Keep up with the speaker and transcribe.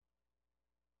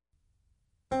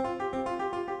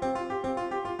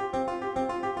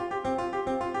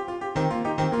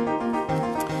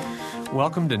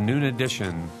Welcome to Noon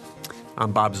Edition.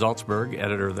 I'm Bob Zaltsberg,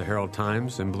 editor of the Herald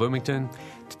Times in Bloomington.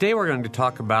 Today we're going to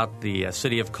talk about the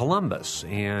city of Columbus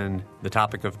and the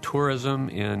topic of tourism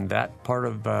in that part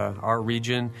of our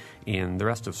region and the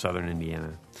rest of southern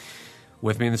Indiana.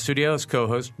 With me in the studio is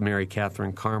co-host Mary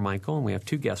Catherine Carmichael, and we have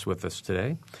two guests with us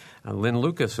today. Lynn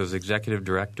Lucas is Executive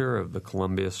Director of the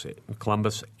Columbus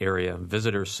Area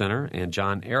Visitor Center, and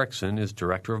John Erickson is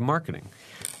Director of Marketing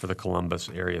for the Columbus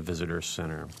Area Visitor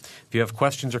Center. If you have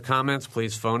questions or comments,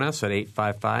 please phone us at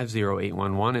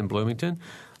 855-0811 in Bloomington,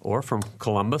 or from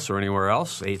Columbus or anywhere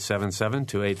else,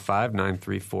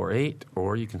 877-285-9348,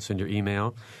 or you can send your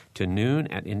email to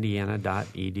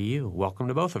noon@indiana.edu. Welcome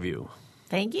to both of you.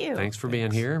 Thank you. Thanks for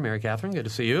being here, Mary Catherine. Good to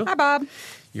see you. Hi, Bob.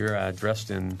 You're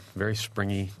dressed in very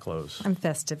springy clothes. I'm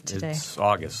festive today. It's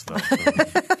August, though.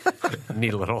 So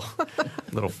need a little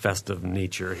festive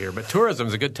nature here. But tourism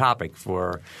is a good topic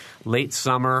for late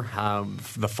summer.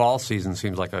 The fall season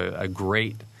seems like a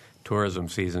great tourism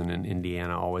season in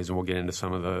Indiana always, and we'll get into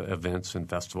some of the events and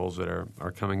festivals that are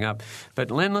coming up.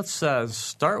 But Lynn, let's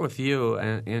start with you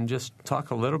and just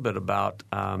talk a little bit about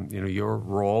your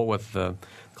role with the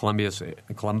Columbus. I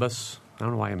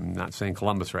don't know why I'm not saying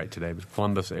Columbus right today, but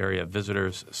Columbus Area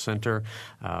Visitors Center,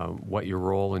 what your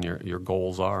role and your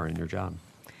goals are in your job.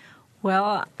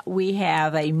 Well, we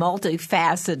have a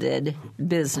multifaceted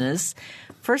business.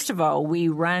 First of all, we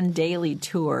run daily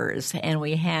tours, and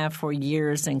we have for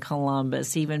years in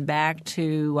Columbus, even back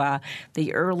to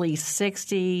the early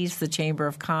 60s. The Chamber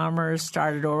of Commerce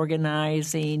started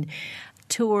organizing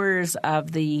tours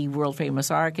of the world-famous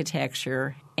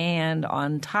architecture. And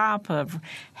on top of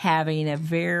having a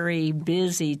very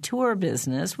busy tour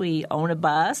business, we own a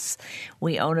bus,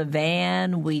 we own a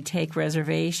van, we take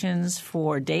reservations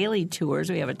for daily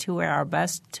tours. We have a 2-hour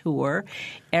bus tour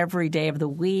every day of the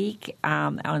week.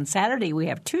 On Saturday, we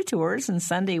have 2 tours, and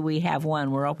Sunday we have 1.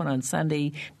 We're open on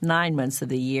Sunday 9 months of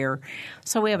the year.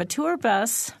 So we have a tour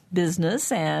bus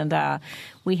business, and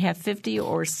we have 50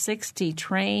 or 60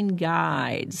 trained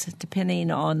guides, depending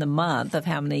on the month of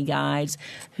how many guides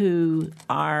who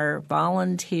are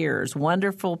volunteers,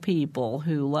 wonderful people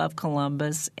who love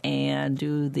Columbus and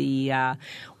do the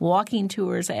walking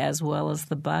tours as well as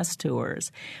the bus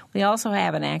tours. We also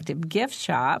have an active gift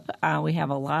shop. We have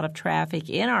a lot of traffic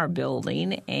in our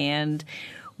building, and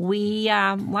we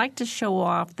like to show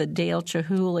off the Dale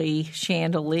Chihuly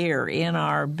chandelier in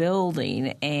our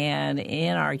building, and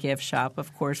in our gift shop,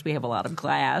 of course, we have a lot of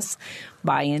glass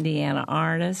by Indiana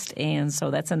artists, and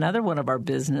so that's another one of our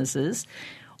businesses.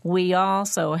 We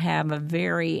also have a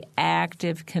very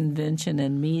active convention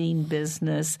and meeting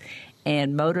business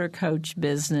and motor coach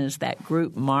business, that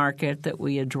group market that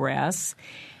we address.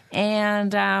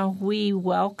 And we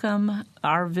welcome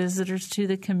our visitors to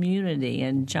the community.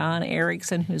 And John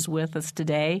Erickson, who's with us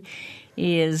today,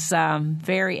 is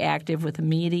very active with the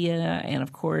media and,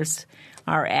 of course,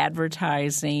 our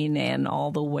advertising and all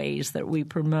the ways that we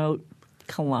promote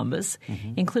Columbus,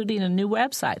 including a new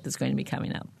website that's going to be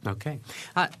coming up. Okay.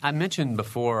 I mentioned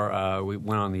before we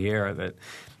went on the air that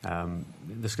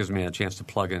this gives me a chance to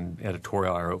plug an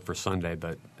editorial I wrote for Sunday,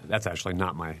 but that's actually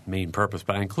not my main purpose.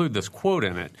 But I include this quote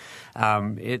in it.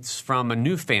 It's from a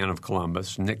new fan of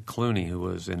Columbus, Nick Clooney, who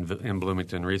was in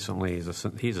Bloomington recently.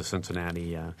 He's a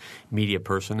Cincinnati media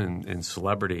person and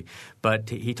celebrity.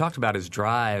 But he talked about his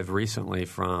drive recently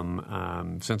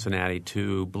from Cincinnati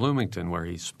to Bloomington, where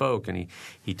he spoke, and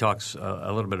he talks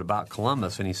a little bit about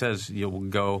Columbus, and he says you'll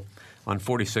go on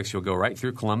 46, you'll go right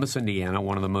through Columbus, Indiana,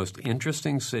 one of the most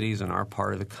interesting cities in our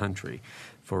part of the country.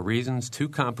 For reasons too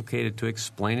complicated to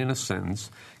explain in a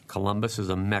sentence, Columbus is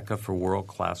a mecca for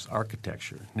world-class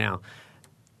architecture. Now,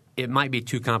 it might be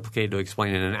too complicated to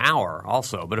explain in an hour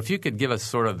also, but if you could give us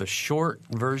sort of the short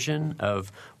version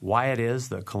of why it is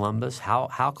that Columbus,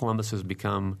 how Columbus has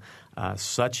become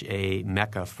such a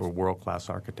mecca for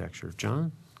world-class architecture.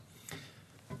 John?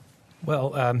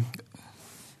 Well,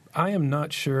 I am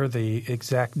not sure the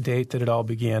exact date that it all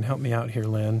began. Help me out here,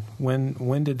 Lynn.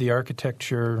 When did the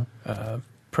architecture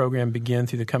program begin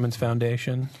through the Cummins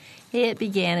Foundation? It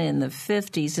began in the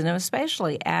 50s, and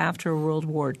especially after World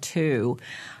War II.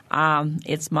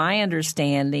 It's my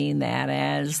understanding that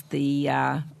as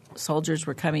the soldiers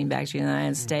were coming back to the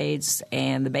United States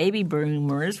and the baby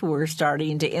boomers were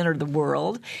starting to enter the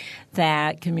world,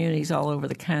 that communities all over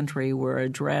the country were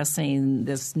addressing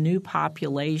this new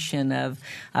population of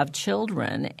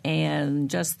children and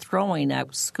just throwing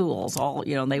up schools.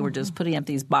 They were just putting up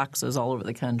these boxes all over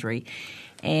the country.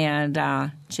 And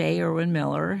J. Irwin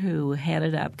Miller, who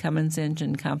headed up Cummins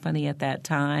Engine Company at that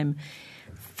time,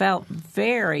 felt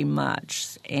very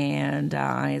much, and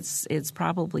it's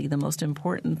probably the most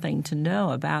important thing to know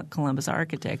about Columbus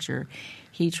architecture.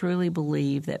 He truly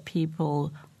believed that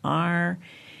people are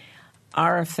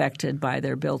affected by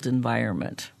their built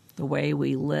environment, the way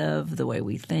we live, the way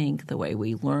we think, the way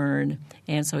we learn.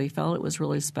 And so he felt it was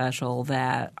really special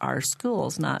that our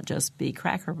schools not just be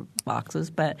cracker boxes,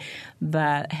 but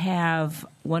have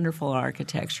wonderful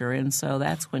architecture. And so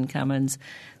that's when Cummins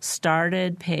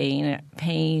started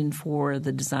paying for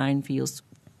the design fees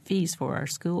for our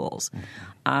schools.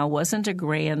 Wasn't a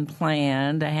grand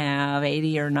plan to have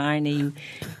 80 or 90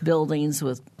 buildings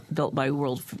built by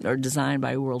designed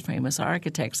by world famous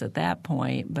architects at that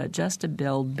point, but just to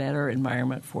build better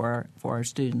environment for our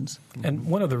students. And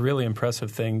one of the really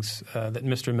impressive things that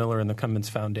Mr. Miller and the Cummins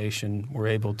Foundation were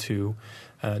able to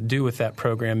do with that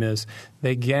program is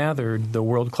they gathered the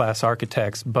world-class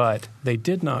architects, but they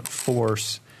did not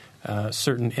force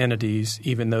certain entities,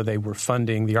 even though they were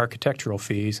funding the architectural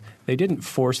fees, they didn't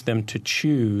force them to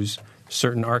choose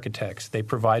certain architects. They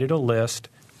provided a list.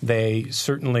 They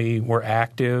certainly were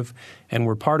active and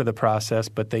were part of the process,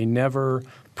 but they never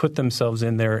put themselves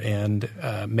in there and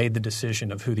made the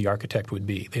decision of who the architect would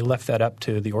be. They left that up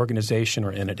to the organization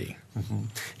or entity. Mm-hmm.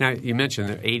 Now, you mentioned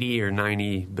that 80 or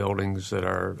 90 buildings that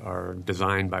are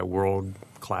designed by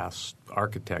world-class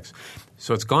architects.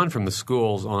 So it's gone from the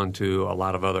schools on to a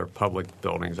lot of other public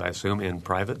buildings, I assume, and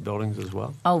private buildings as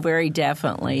well? Oh, very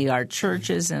definitely. Our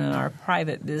churches and our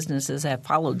private businesses have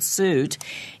followed suit.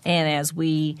 And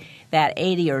that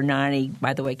 80 or 90,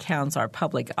 by the way, counts our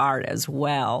public art as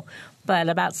well. But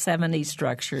about 70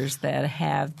 structures that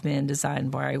have been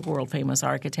designed by world-famous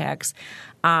architects.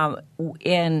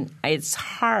 And it's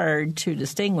hard to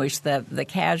distinguish the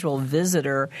casual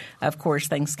visitor, of course,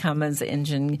 thinks Cummins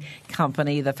Engine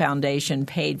Company, the foundation,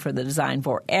 paid for the design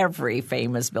for every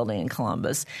famous building in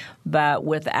Columbus. But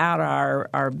without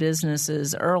our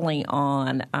businesses early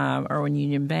on, Irwin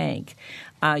Union Bank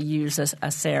used a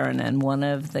Saarinen, one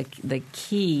of the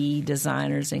key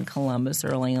designers in Columbus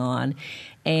early on,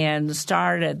 and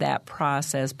started that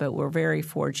process. But we're very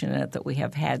fortunate that we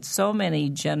have had so many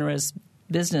generous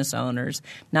business owners,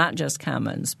 not just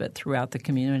Cummins, but throughout the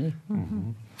community.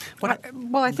 Mm-hmm.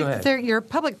 Well, I think that they're your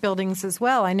public buildings as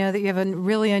well. I know that you have a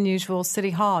really unusual city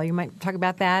hall. You might talk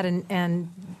about that and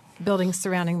buildings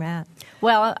surrounding that.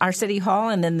 Well, our city hall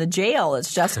and then the jail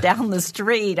is just down the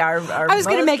street. I was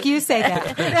going to make you say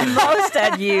that. Most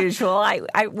unusual.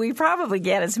 We probably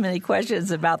get as many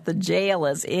questions about the jail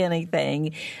as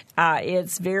anything.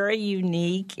 It's very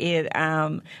unique.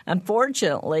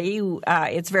 Unfortunately,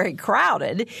 it's very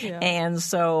crowded, and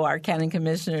so our county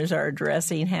commissioners are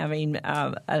addressing having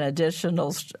an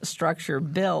additional structure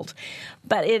built.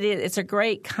 But it's a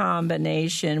great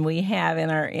combination. We have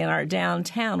in our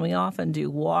downtown. We often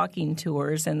do walking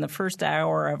tours in the first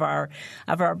hour of our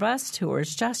bus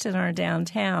tours just in our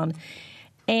downtown.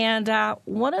 And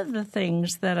one of the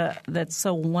things that's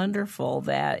so wonderful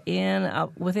that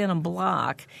within a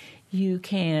block you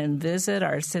can visit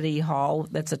our city hall.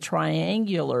 That's a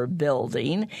triangular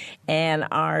building, and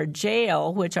our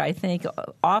jail, which I think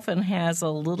often has a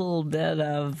little bit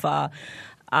of a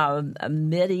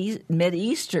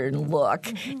Mideastern look.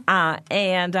 Mm-hmm.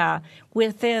 And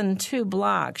within 2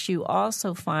 blocks, you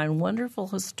also find wonderful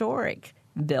historic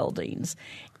buildings.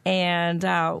 And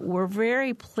we're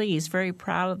very pleased, very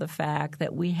proud of the fact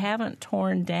that we haven't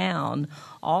torn down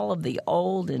all of the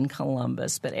old in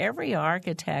Columbus, but every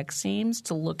architect seems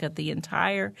to look at the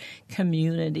entire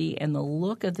community and the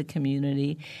look of the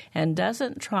community and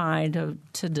doesn't try to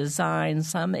design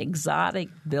some exotic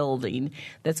building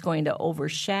that's going to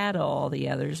overshadow all the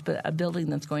others, but a building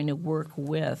that's going to work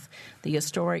with the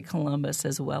historic Columbus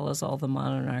as well as all the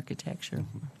modern architecture.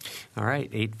 Mm-hmm. All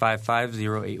right,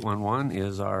 855-0811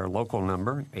 is our local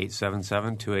number,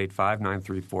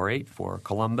 877-285-9348 for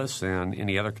Columbus and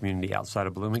any other community outside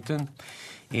of Bloomington.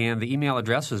 And the email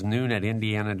address is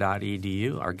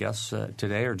noon@indiana.edu. Our guests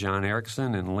today are John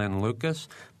Erickson and Lynn Lucas.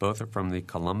 Both are from the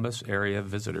Columbus Area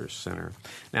Visitors Center.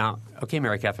 Now, okay,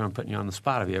 Mary Catherine, I'm putting you on the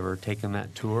spot. Have you ever taken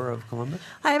that tour of Columbus?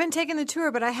 I haven't taken the tour,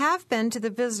 but I have been to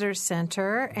the Visitors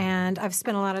Center, and I've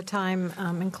spent a lot of time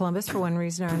in Columbus for one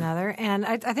reason or another. And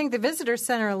I think the Visitors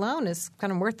Center alone is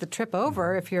kind of worth the trip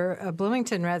over if you're a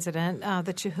Bloomington resident.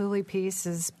 The Chihuly piece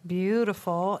is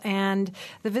beautiful, and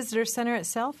the Visitors Center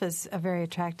itself is a very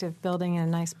attractive building and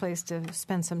a nice place to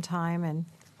spend some time and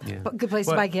good place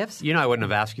to buy gifts. You know, I wouldn't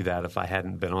have asked you that if I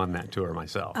hadn't been on that tour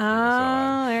myself.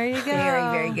 Oh, there you go. Very,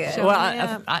 very good.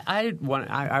 Well,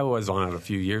 I was on it a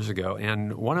few years ago,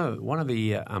 and one of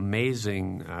the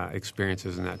amazing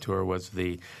experiences in that tour was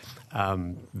the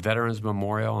Veterans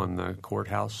Memorial on the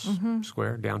courthouse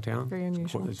square downtown. Very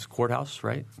unusual. It's courthouse,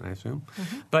 right? I assume.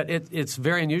 But it's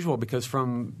very unusual because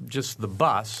from just the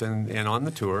bus and on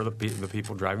the tour, the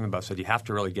people driving the bus said you have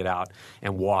to really get out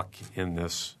and walk in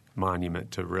this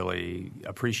monument to really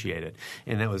appreciate it.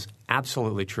 And that was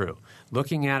absolutely true.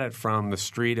 Looking at it from the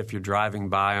street, if you're driving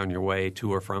by on your way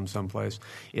to or from someplace,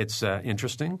 it's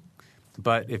interesting.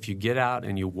 But if you get out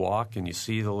and you walk and you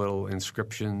see the little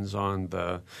inscriptions on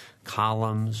the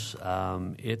columns,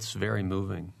 it's very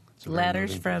moving. It's a very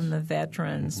Letters moving from place. the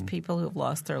veterans, people who have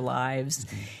lost their lives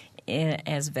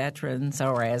as veterans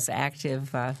or as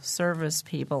active service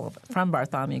people from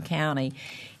Bartholomew County.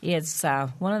 It's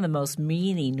one of the most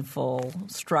meaningful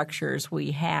structures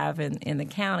we have in the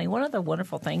county. One of the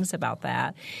wonderful things about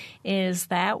that is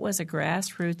that was a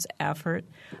grassroots effort.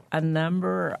 A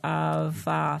number of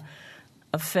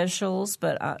officials,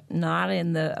 but not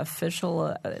in the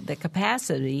official the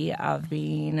capacity of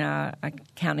being a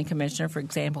county commissioner. For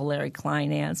example, Larry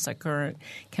Kleinance, a current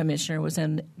commissioner, was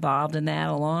involved in that,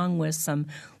 along with some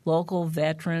local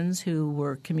veterans who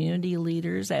were community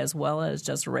leaders as well as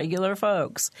just regular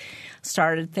folks.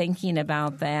 Started thinking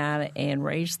about that and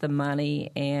raised the money,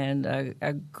 and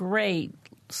a great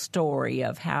story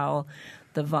of how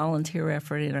the volunteer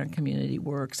effort in our community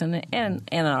works and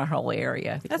in our whole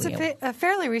area. That's a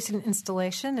fairly recent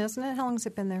installation, isn't it? How long has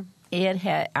it been there? It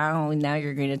had. Now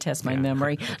you're going to test my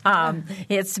memory.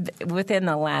 It's within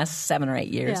the last 7 or 8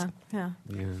 years. Yeah.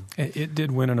 It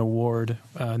did win an award,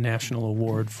 a national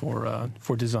award for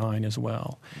design as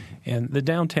well. And the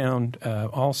downtown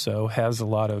also has a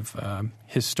lot of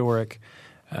historic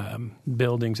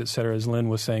buildings, et cetera, as Lynn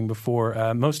was saying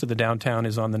before. Most of the downtown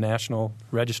is on the National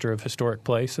Register of Historic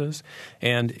Places.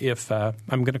 And if I'm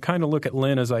going to kind of look at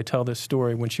Lynn as I tell this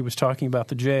story, when she was talking about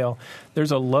the jail,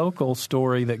 there's a local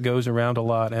story that goes around a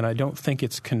lot, and I don't think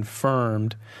it's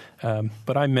confirmed,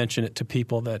 but I mention it to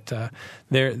people that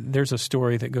there's a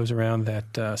story that goes around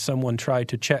that someone tried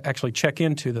to check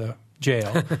into the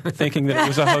jail, thinking that it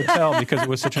was a hotel because it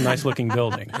was such a nice-looking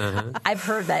building. I've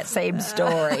heard that same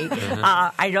story.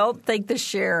 I don't think the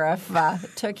sheriff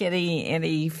took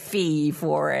any fee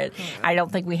for it. I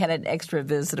don't think we had an extra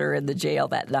visitor in the jail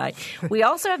that night. We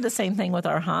also have the same thing with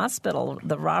our hospital,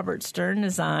 the Robert Stern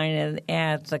design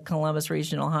at the Columbus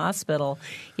Regional Hospital.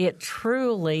 It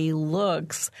truly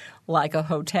looks like a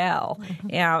hotel,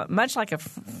 much like a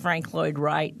Frank Lloyd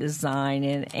Wright design,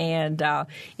 and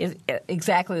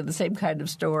exactly the same kind of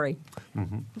story.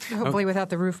 Hopefully without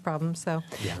the roof problem. So,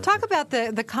 talk about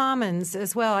the Commons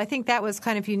as well. I think that was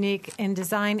kind of unique in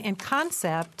design and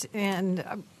concept,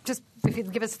 and just if you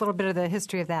give us a little bit of the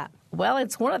history of that. Well,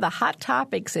 it's one of the hot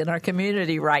topics in our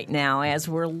community right now as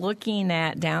we're looking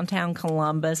at downtown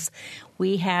Columbus.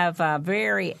 We have a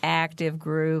very active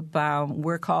group.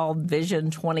 We're called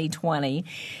Vision 2020,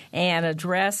 and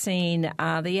addressing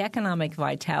the economic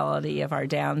vitality of our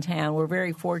downtown. We're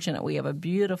very fortunate we have a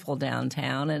beautiful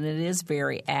downtown, and it is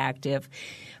very active.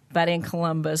 But in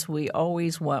Columbus, we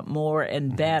always want more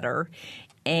and better.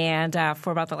 And for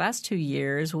about the last 2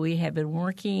 years, we have been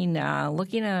working,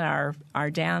 looking at our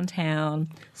downtown,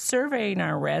 surveying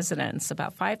our residents.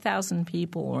 About 5,000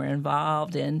 people were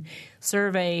involved in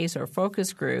surveys or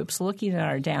focus groups looking at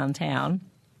our downtown.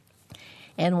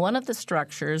 And one of the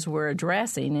structures we're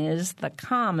addressing is the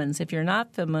Commons. If you're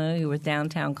not familiar with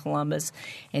downtown Columbus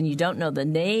and you don't know the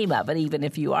name of it, even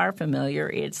if you are familiar,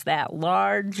 it's that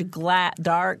large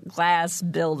dark glass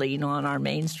building on our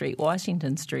main street,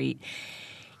 Washington Street.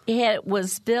 It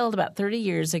was built about 30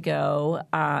 years ago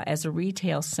as a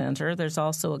retail center. There's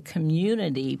also a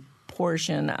community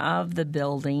portion of the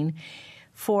building.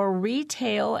 For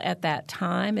retail at that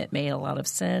time, it made a lot of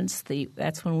sense.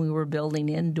 That's when we were building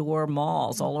indoor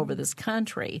malls all over this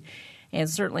country. And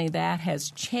certainly that has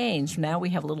changed. Now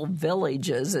we have little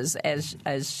villages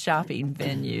as shopping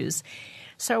venues.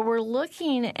 So we're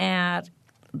looking at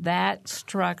that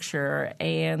structure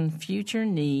and future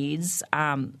needs.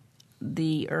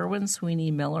 The Irwin Sweeney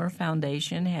Miller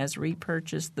Foundation has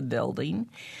repurchased the building.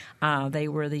 They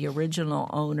were the original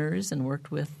owners and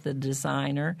worked with the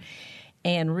designer.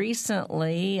 And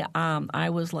recently, I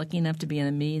was lucky enough to be in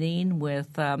a meeting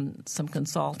with some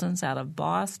consultants out of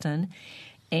Boston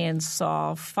and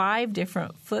saw 5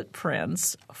 different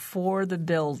footprints for the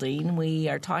building. We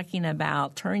are talking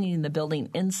about turning the building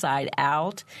inside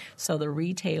out, so the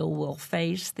retail will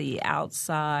face the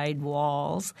outside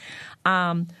walls.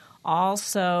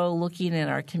 Also, looking at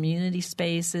our community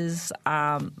spaces,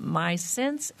 my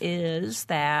sense is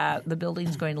that the building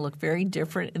is going to look very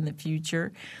different in the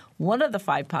future. One of the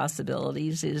 5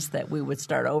 possibilities is that we would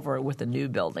start over with a new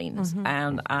building. Mm-hmm.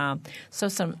 And so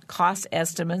some cost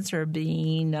estimates are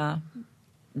being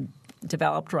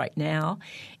developed right now,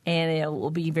 and it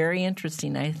will be very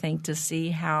interesting, I think, to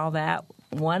see how that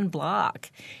one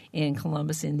block in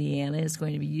Columbus, Indiana, is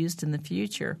going to be used in the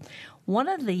future. One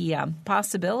of the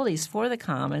possibilities for the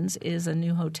Commons is a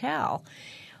new hotel.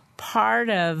 Part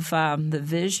of the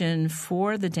vision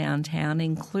for the downtown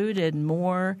included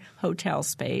more hotel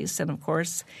space. And, of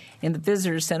course, in the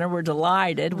Visitor Center, we're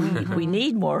delighted. We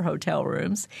need more hotel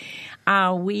rooms.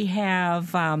 We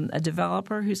have a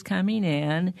developer who's coming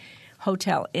in.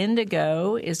 Hotel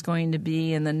Indigo is going to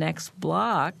be in the next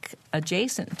block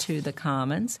adjacent to the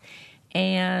Commons.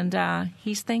 And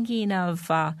he's thinking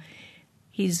of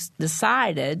he's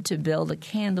decided to build a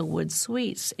Candlewood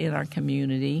Suites in our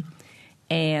community.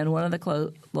 And one of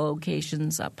the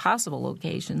locations, possible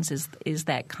locations, is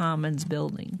that Commons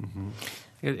building. Mm-hmm.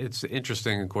 It's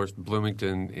interesting, of course.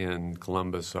 Bloomington and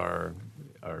Columbus are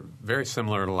very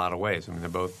similar in a lot of ways. I mean, they're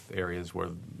both areas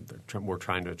where we're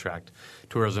trying to attract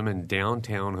tourism, and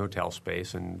downtown hotel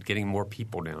space and getting more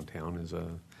people downtown is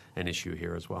an issue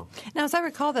here as well. Now, as I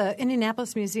recall, the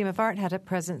Indianapolis Museum of Art had a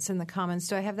presence in the Commons.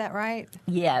 Do I have that right?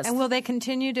 Yes. And will they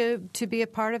continue to be a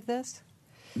part of this?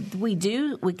 We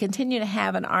do. We continue to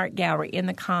have an art gallery in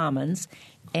the Commons,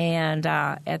 and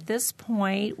at this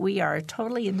point, we are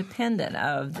totally independent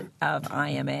of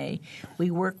IMA. We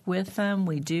work with them.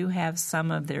 We do have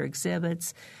some of their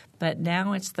exhibits, but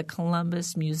now it's the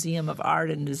Columbus Museum of Art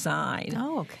and Design.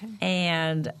 Oh, okay.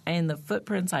 And in the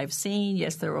footprints I've seen,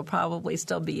 yes, there will probably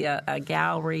still be a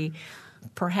gallery,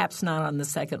 perhaps not on the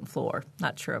second floor.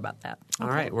 Not sure about that. All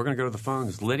right, we're going to go to the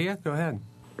phones. Lydia, go ahead.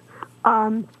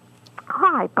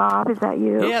 Hi, Bob. Is that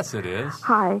you? Yes, it is.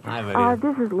 Hi. Hi, Lydia.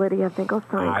 This is Lydia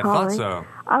Finkelstein I calling. thought so.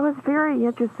 I was very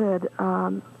interested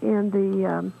in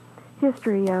the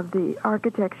history of the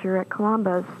architecture at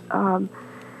Columbus.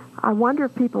 I wonder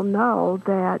if people know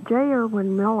that J.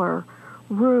 Irwin Miller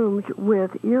roomed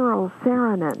with Eero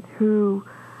Saarinen, who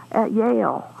at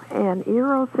Yale. And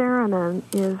Eero Saarinen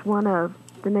is one of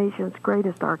the nation's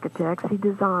greatest architects. He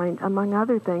designed, among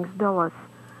other things, Dulles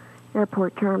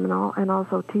Airport Terminal and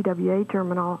also TWA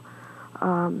Terminal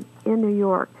in New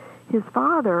York. His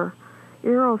father,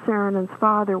 Eero Saarinen's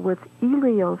father, was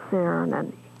Elio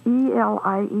Saarinen,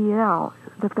 E-L-I-E-L,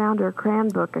 the founder of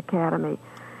Cranbrook Academy.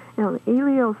 And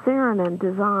Elio Saarinen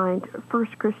designed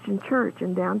First Christian Church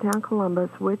in downtown Columbus,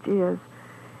 which is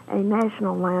a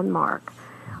national landmark.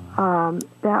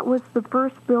 That was the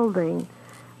first building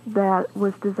that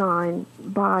was designed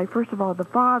by, first of all, the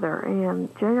father, and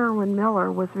J. Irwin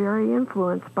Miller was very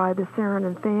influenced by the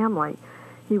Saarinen family.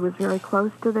 He was very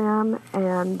close to them,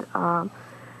 and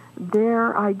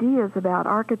their ideas about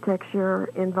architecture,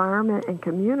 environment, and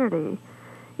community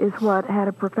is what had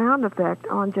a profound effect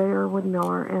on J. Irwin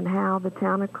Miller and how the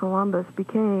town of Columbus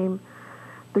became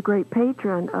the great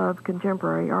patron of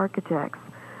contemporary architects.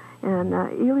 And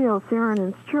Elio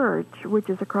Saarinen's church, which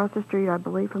is across the street, I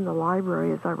believe, from the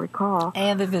library, as I recall.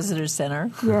 And the Visitor Center.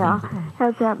 Yeah,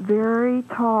 has that very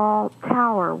tall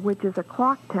tower, which is a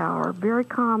clock tower, very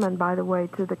common, by the way,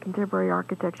 to the contemporary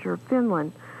architecture of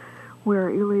Finland,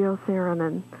 where Elio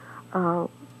Saarinen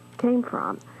came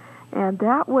from. And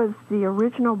that was the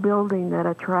original building that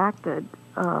attracted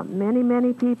many,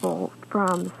 many people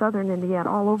from southern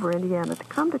Indiana, all over Indiana, to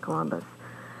come to Columbus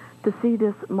to see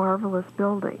this marvelous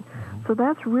building. So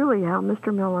that's really how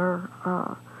Mr. Miller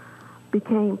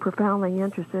became profoundly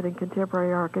interested in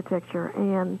contemporary architecture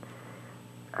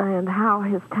and how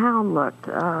his town looked.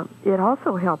 It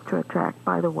also helped to attract,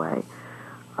 by the way,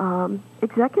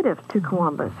 executives to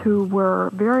Columbus who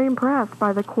were very impressed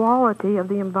by the quality of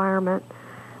the environment,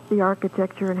 the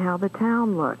architecture, and how the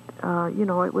town looked.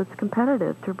 It was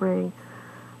competitive to bring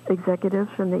executives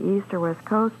from the East or West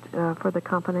Coast for the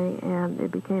company, and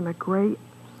it became a great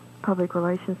public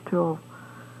relations tool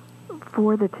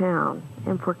for the town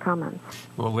and for Cummins.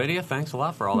 Well, Lydia, thanks a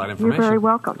lot for all that information. You're very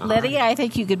welcome. Lydia, I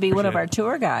think you could be one of our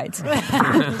tour guides. Well,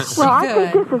 I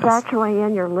think this is actually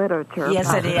in your literature.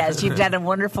 Yes, it is. You've done a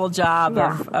wonderful job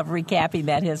of recapping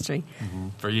that history. Mm-hmm.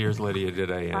 For years, Lydia did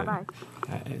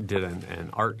an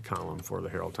art column for the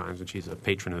Herald Times, and she's a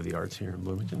patron of the arts here in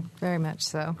Bloomington. Very much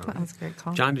so. That was a great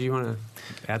call. John, do you want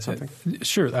to add something?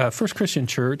 Sure. First Christian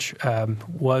Church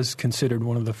was considered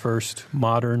one of the first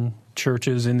modern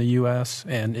churches in the U.S.,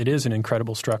 and it is an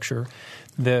incredible structure.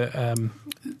 Some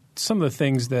of the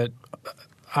things that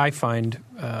I find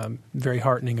very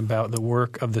heartening about the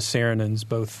work of the Saarinens,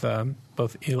 both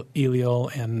both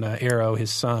Eliel and Arrow,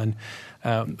 his son.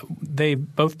 They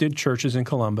both did churches in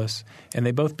Columbus, and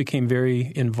they both became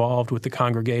very involved with the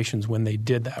congregations when they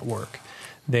did that work.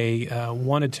 They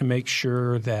wanted to make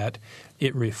sure that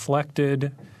it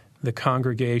reflected the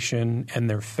congregation and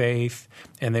their faith,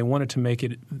 and they wanted to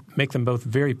make them both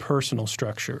very personal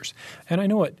structures. And I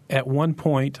know at one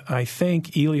point, I think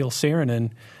Eliel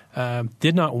Saarinen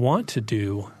did not want to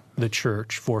do the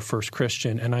church for First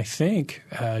Christian, and I think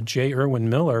J. Erwin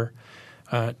Miller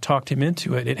talked him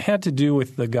into it. It had to do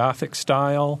with the Gothic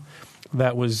style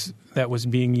that was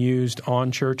being used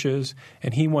on churches,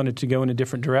 and he wanted to go in a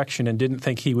different direction and didn't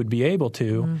think he would be able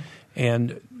to. Mm.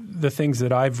 And the things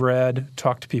that I've read,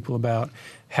 talked to people about,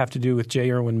 have to do with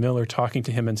J. Erwin Miller talking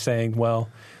to him and saying, well,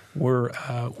 we're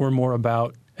more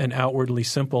about an outwardly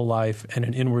simple life and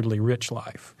an inwardly rich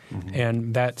life. Mm-hmm.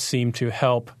 And that seemed to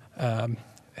help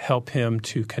him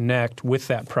to connect with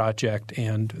that project,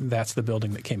 and that's the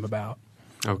building that came about.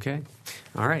 Okay.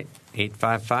 All right.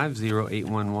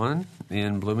 855-0811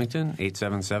 in Bloomington,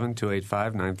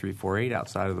 877-285-9348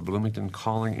 outside of the Bloomington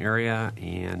calling area,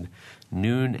 and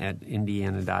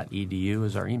noon@indiana.edu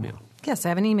is our email. Yes, I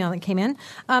have an email that came in.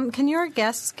 Can your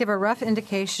guests give a rough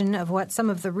indication of what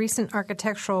some of the recent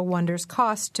architectural wonders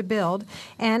cost to build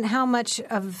and how much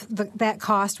of that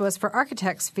cost was for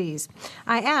architects' fees?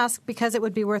 I ask because it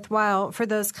would be worthwhile for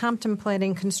those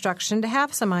contemplating construction to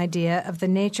have some idea of the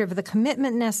nature of the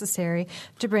commitment necessary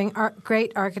to bring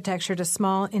great architecture to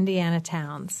small Indiana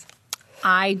towns.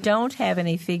 I don't have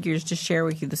any figures to share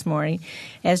with you this morning.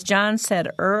 As John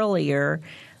said earlier,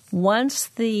 once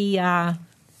the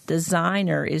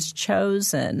designer is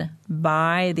chosen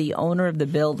by the owner of the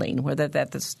building, whether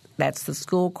that's the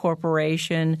school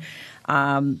corporation,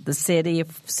 the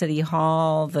city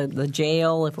hall, the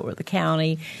jail, if it were the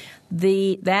county,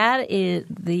 that is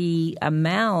the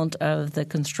amount of the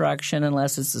construction,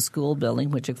 unless it's a school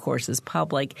building, which of course is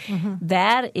public. Mm-hmm.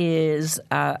 That is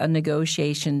a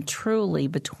negotiation truly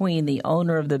between the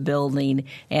owner of the building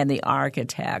and the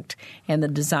architect. And the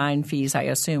design fees, I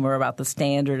assume, are about the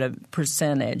standard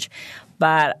percentage.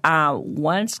 But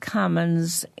once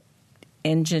Cummins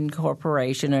Engine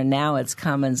Corporation, or now it's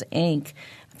Cummins Inc.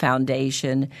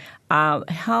 Foundation,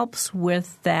 helps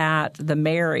with that, the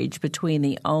marriage between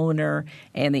the owner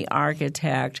and the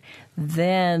architect,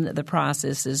 then the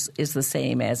process is the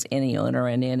same as any owner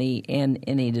and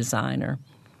any designer.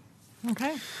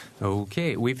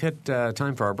 Okay, we've hit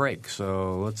time for our break,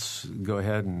 so let's go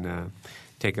ahead and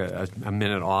take a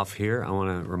minute off here. I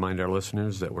want to remind our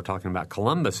listeners that we're talking about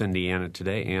Columbus, Indiana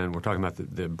today, and we're talking about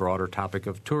the broader topic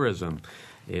of tourism.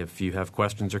 If you have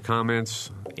questions or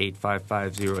comments,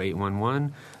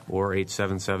 855-0811 or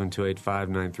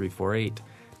 877-285-9348,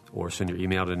 or send your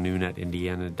email to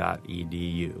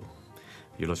noon@indiana.edu.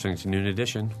 You're listening to Noon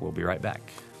Edition. We'll be right back.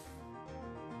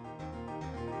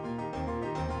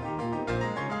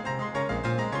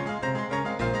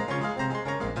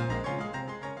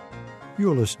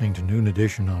 You're listening to Noon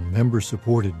Edition on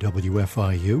member-supported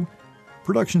WFIU.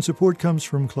 Production support comes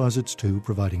from Closets 2,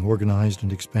 providing organized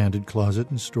and expanded closet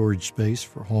and storage space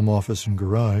for home office and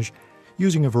garage,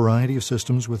 using a variety of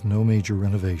systems with no major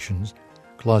renovations.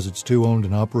 Closets 2, owned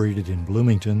and operated in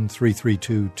Bloomington,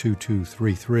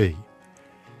 332-2233.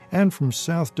 And from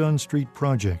South Dunn Street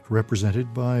Project,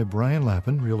 represented by Brian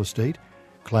Lappin, Real Estate,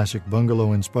 classic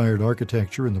bungalow-inspired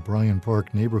architecture in the Bryan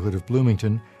Park neighborhood of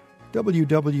Bloomington,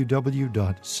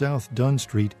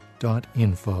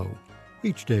 www.southdunstreet.info.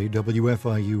 Each day,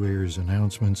 WFIU airs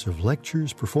announcements of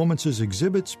lectures, performances,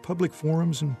 exhibits, public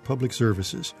forums, and public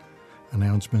services.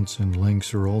 Announcements and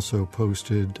links are also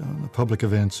posted on the public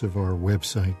events of our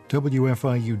website,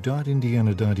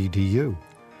 wfiu.indiana.edu.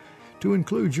 To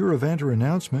include your event or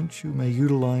announcement, you may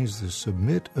utilize the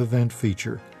Submit Event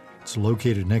feature. It's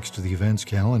located next to the events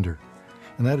calendar.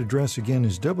 And that address again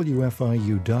is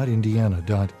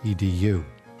wfiu.indiana.edu.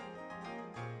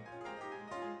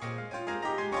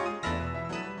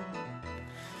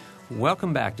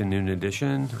 Welcome back to Noon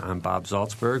Edition. I'm Bob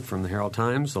Zaltzberg from the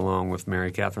Herald-Times, along with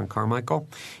Mary Catherine Carmichael,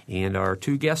 and our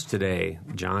two guests today,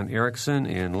 John Erickson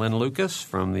and Lynn Lucas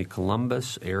from the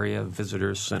Columbus Area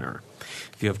Visitors Center.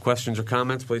 If you have questions or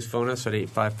comments, please phone us at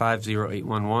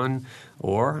 855-0811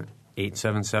 or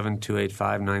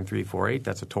 877-285-9348.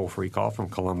 That's a toll-free call from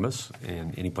Columbus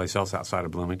and any place else outside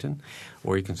of Bloomington.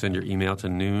 Or you can send your email to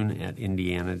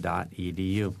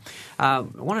noon@indiana.edu. I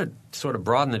want to sort of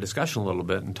broaden the discussion a little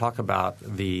bit and talk about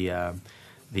the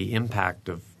impact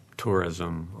of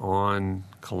tourism on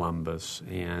Columbus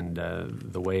and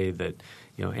the way that,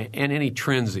 and any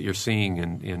trends that you're seeing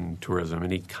in tourism,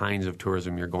 any kinds of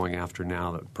tourism you're going after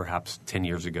now that perhaps 10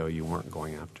 years ago you weren't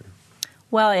going after.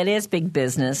 Well, it is big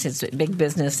business. It's big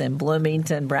business in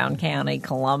Bloomington, Brown County,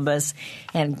 Columbus,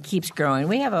 and keeps growing.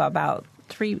 We have about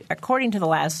according to the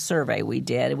last survey we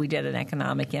did an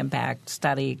economic impact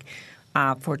study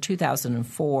for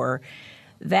 2004.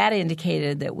 That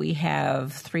indicated that we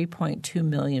have 3.2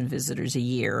 million visitors a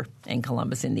year in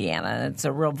Columbus, Indiana. It's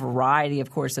a real variety,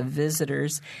 of course, of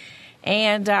visitors.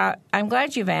 And I'm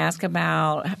glad you've asked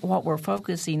about what we're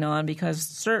focusing on, because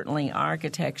certainly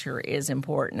architecture is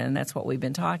important, and that's what we've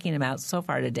been talking about so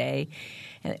far today.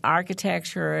 And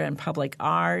architecture and public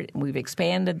art, we've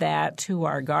expanded that to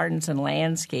our gardens and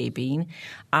landscaping.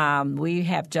 We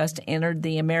have just entered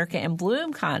the America in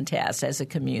Bloom contest as a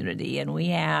community, and we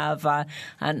have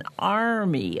an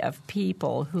army of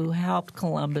people who helped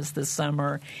Columbus this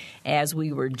summer as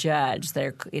we were judged.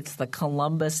 It's the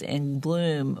Columbus in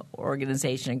Bloom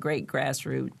organization, a great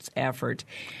grassroots effort.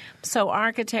 So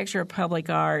architecture, public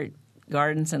art,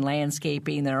 gardens and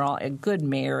landscaping, they're all a good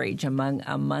marriage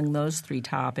among those three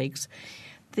topics.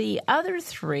 The other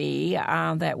three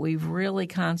that we've really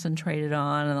concentrated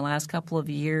on in the last couple of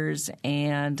years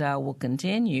and will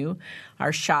continue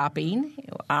are shopping,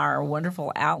 our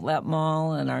wonderful outlet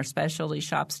mall and our specialty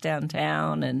shops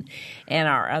downtown and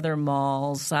our other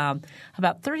malls.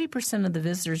 About 30% of the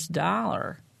visitors'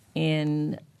 dollar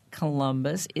in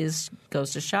Columbus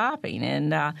goes to shopping,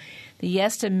 and the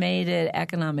estimated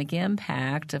economic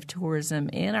impact of tourism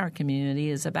in our community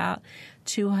is about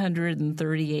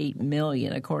 $238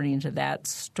 million, according to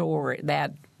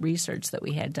that research that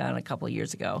we had done a couple of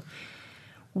years ago.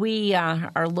 We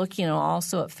are looking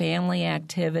also at family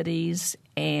activities,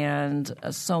 and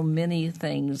so many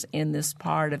things in this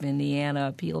part of Indiana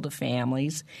appeal to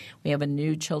families. We have a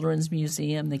new children's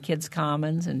museum, the Kids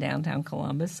Commons, in downtown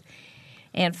Columbus.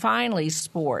 And finally,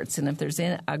 sports. And if there's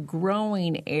a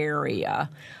growing area,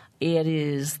 it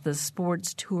is the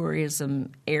sports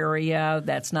tourism area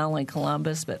that's not only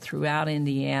Columbus but throughout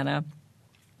Indiana.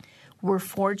 We're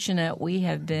fortunate we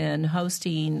have been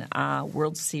hosting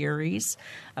World Series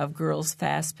of girls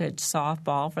fast pitch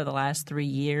softball for the last 3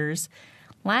 years.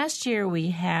 Last year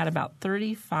we had about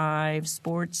 35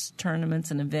 sports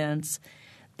tournaments and events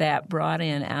that brought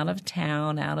in out of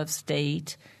town, out of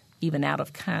state, even out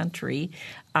of country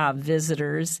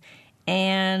visitors.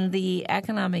 And the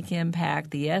economic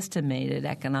impact, the estimated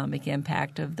economic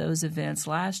impact of those events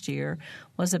last year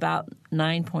was about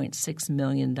 $9.6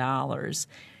 million. A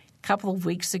couple of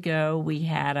weeks ago, we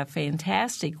had a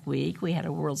fantastic week. We had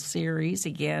a World Series,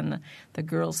 again, the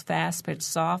girls fast pitch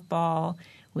softball.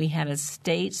 We had a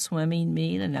state swimming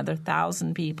meet, another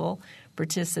 1,000 people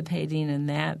participating in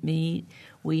that meet.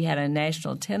 We had a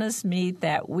national tennis meet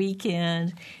that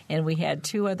weekend, and we had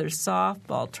 2 other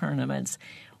softball tournaments.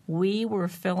 We were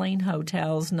filling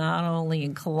hotels not only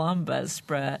in Columbus,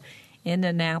 but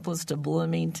Indianapolis to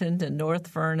Bloomington to North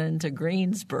Vernon to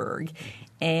Greensburg.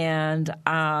 And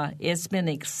it's been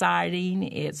exciting.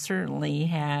 It certainly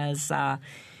has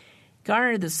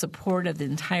garnered the support of the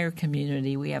entire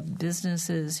community. We have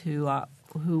businesses who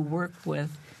work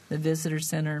with the Visitor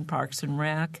Center and Parks and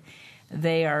Rec.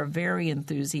 They are very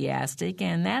enthusiastic,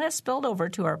 and that has spilled over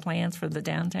to our plans for the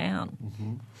downtown.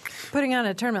 Mm-hmm. Putting on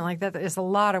a tournament like that is a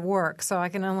lot of work, so I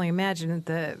can only imagine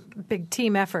the big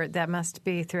team effort that must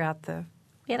be throughout the...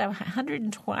 We had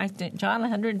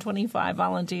 125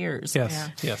 volunteers. Yes, yeah.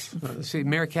 Yes. See,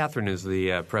 Mary Catherine is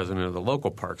the president of the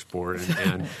local Parks Board,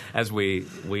 and as we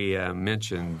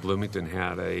mentioned, Bloomington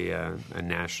had a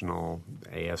national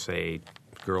ASA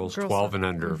girls 12 and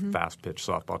under fast pitch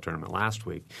softball tournament last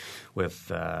week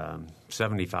with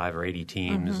 75 or 80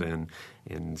 teams, and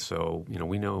so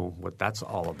we know what that's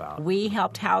all about. We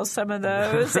helped house some of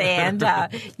those, and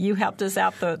you helped us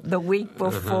out the week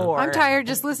before. I'm tired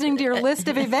just listening to your list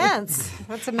of events.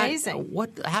 That's amazing.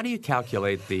 How do you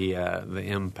calculate the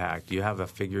impact? Do you have a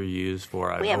figure you use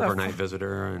for an overnight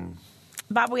visitor? And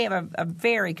Bob, we have a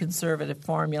very conservative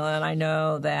formula, and I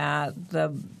know that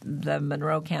the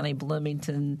Monroe County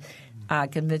Bloomington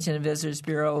Convention and Visitors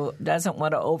Bureau doesn't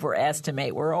want to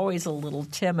overestimate. We're always a little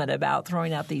timid about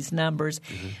throwing out these numbers.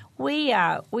 Mm-hmm.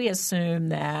 We assume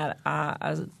that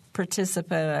a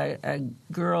participant, a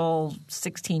girl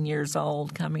 16 years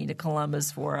old coming to Columbus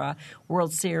for a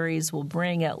World Series will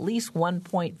bring at least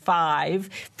 1.5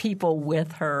 people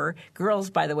with her. Girls,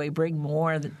 by the way, bring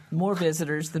more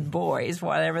visitors than boys,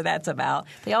 whatever that's about.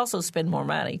 They also spend more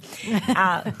money.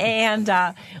 And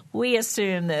we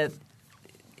assume that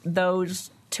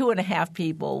those 2.5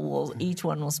 people each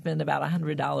one will spend about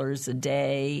 $100 a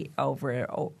day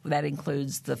that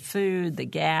includes the food, the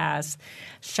gas,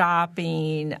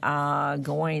 shopping,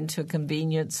 going to a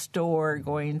convenience store,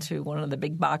 going to one of the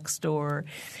big box store,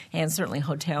 and certainly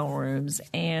hotel rooms.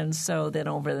 And so then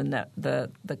over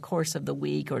the course of the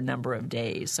week or number of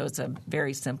days. So it's a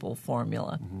very simple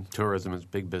formula. Mm-hmm. Tourism is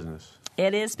big business.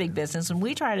 It is big business, and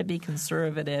we try to be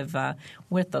conservative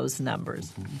with those numbers.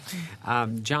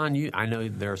 Mm-hmm. John, I know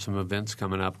there are some events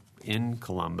coming up in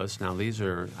Columbus. Now, these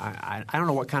are I don't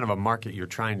know what kind of a market you're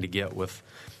trying to get with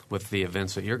the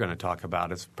events that you're going to talk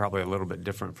about. It's probably a little bit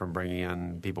different from bringing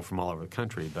in people from all over the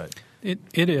country. But It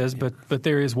is, but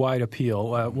there is wide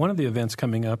appeal. One of the events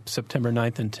coming up September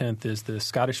 9th and 10th is the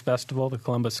Scottish Festival, the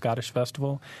Columbus Scottish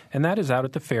Festival, and that is out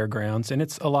at the fairgrounds, and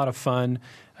it's a lot of fun.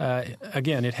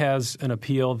 Again, it has an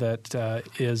appeal that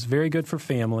is very good for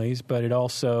families, but it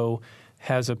also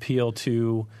has appeal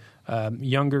to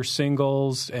younger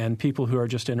singles and people who are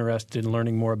just interested in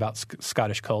learning more about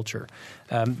Scottish culture.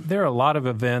 There are a lot of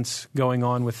events going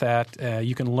on with that.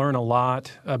 You can learn a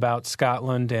lot about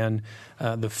Scotland and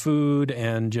the food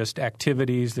and just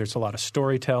activities. There's a lot of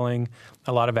storytelling,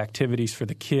 a lot of activities for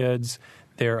the kids.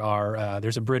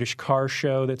 There's a British car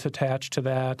show that's attached to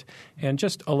that, and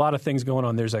just a lot of things going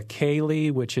on. There's a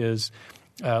Ceilidh, which is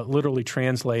literally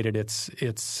translated,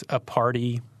 it's a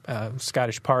party,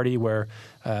 Scottish party where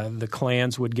the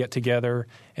clans would get together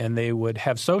and they would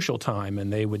have social time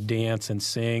and they would dance and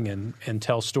sing and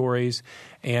tell stories.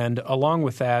 And along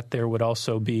with that, there would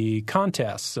also be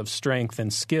contests of strength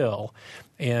and skill.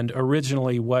 And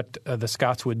originally what the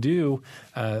Scots would do,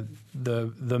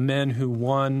 the men who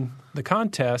won the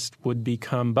contest would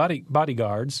become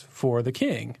bodyguards for the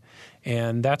king.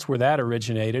 And that's where that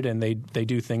originated. And they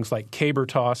do things like caber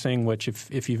tossing, which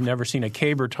if you've never seen a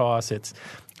caber toss, it's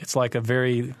like a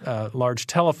very large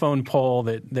telephone pole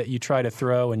that you try to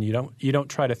throw, and you don't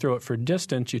try to throw it for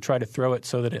distance. You try to throw it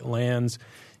so that it lands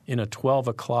in a 12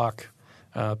 o'clock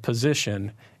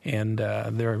position. And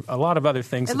there are a lot of other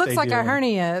things that they do. It looks like a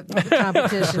hernia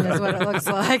competition is what it looks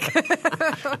like.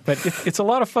 But it's a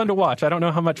lot of fun to watch. I don't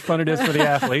know how much fun it is for the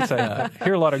athletes. I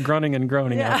hear a lot of grunting and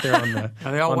groaning out there on the field.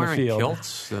 Are they all wearing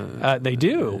kilts? They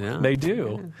do. Yeah. They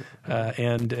do.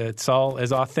 And it's all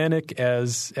as authentic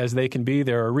as they can be.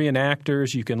 There are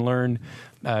reenactors. You can learn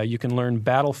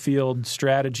battlefield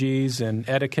strategies and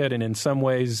etiquette, and in some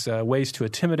ways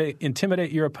to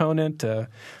intimidate your opponent.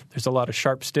 There's a lot of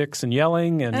sharp sticks and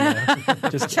yelling, and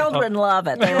just children love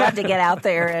it. They love to get out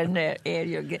there and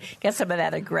you get some of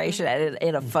that aggression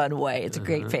in a fun way. It's a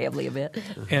great family event.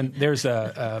 And there's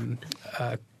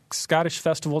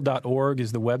ScottishFestival.org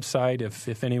is the website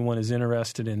if anyone is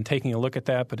interested in taking a look at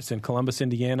that, but it's in Columbus,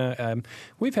 Indiana.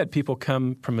 We've had people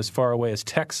come from as far away as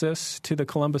Texas to the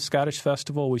Columbus Scottish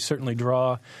Festival. We certainly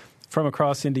draw from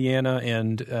across Indiana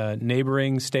and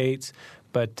neighboring states,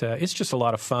 but it's just a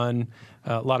lot of fun.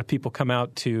 A lot of people come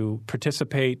out to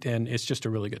participate, and it's just a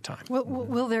really good time.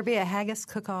 Will there be a haggis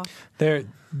cook-off? There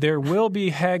will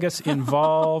be haggis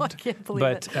involved, I can't believe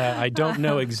but I don't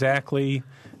know exactly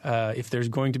if there's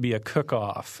going to be a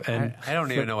cook-off. And I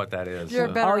don't even know what that is. You're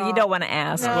better You off. don't want to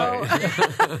ask. No.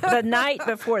 The night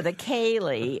before the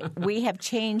Ceilidh, we have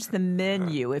changed the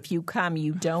menu. If you come,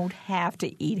 you don't have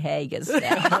to eat haggis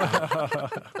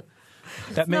now.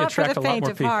 That may attract a lot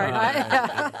more people.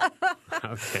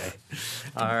 Okay.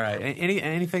 All right.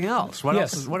 Anything else? What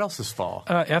else is fall?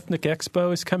 Ethnic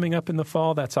Expo is coming up in the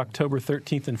fall. That's October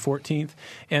 13th and 14th.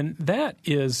 And that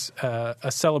is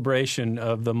a celebration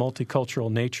of the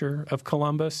multicultural nature of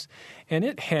Columbus. And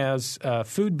it has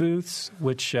food booths,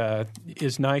 which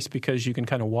is nice because you can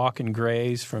kind of walk and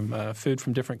graze from food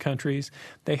from different countries.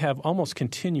 They have almost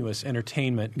continuous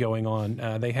entertainment going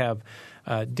on. They have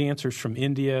dancers from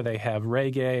India. They have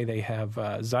reggae. They have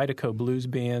Zydeco blues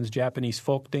bands, Japanese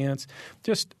folk dance,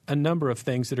 just a number of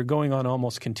things that are going on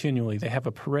almost continually. They have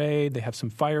a parade. They have some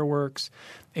fireworks.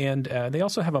 And they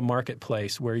also have a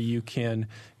marketplace where you can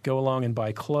go along and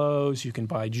buy clothes, you can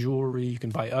buy jewelry, you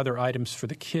can buy other items for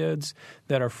the kids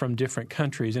that are from different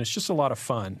countries. And it's just a lot of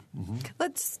fun. Mm-hmm.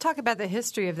 Let's talk about the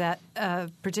history of that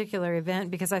particular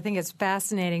event, because I think it's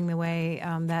fascinating the way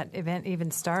that event even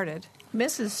started.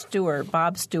 Mrs. Stewart,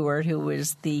 Bob Stewart, who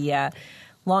was the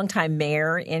longtime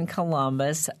mayor in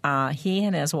Columbus, he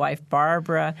and his wife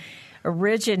Barbara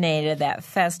originated that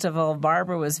festival.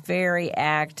 Barbara was very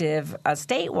active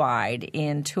statewide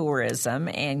in tourism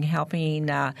and helping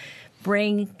not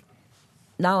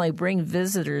only bring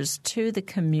visitors to the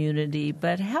community,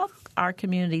 but help our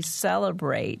community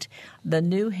celebrate the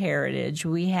new heritage.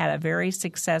 We had a very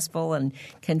successful and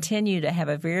continue to have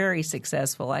a very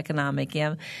successful economic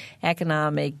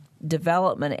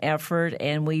development effort,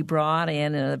 and we brought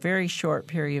in a very short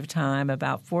period of time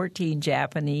about 14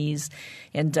 Japanese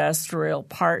industrial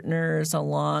partners,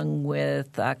 along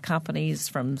with companies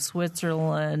from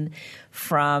Switzerland,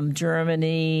 from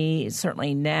Germany,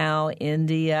 certainly now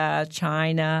India,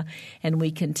 China, and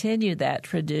we continue that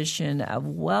tradition of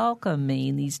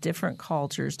welcoming these different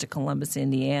cultures to Columbus,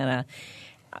 Indiana.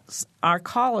 Our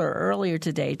caller earlier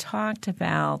today talked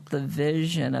about the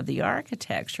vision of the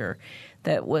architecture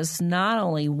that was not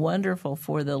only wonderful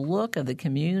for the look of the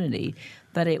community,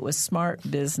 but it was smart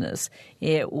business.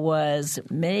 It was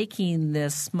making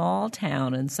this small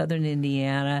town in southern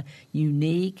Indiana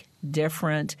unique,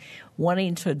 different,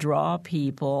 wanting to draw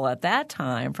people at that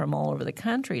time from all over the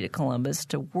country to Columbus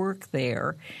to work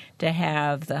there, to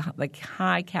have the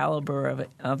high caliber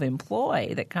of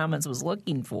employee that Cummins was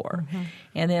looking for. Mm-hmm.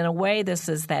 And in a way, this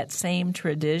is that same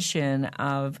tradition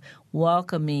of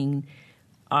welcoming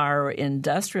our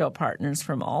industrial partners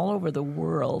from all over the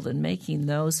world and making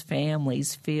those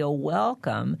families feel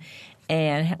welcome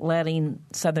and letting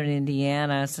southern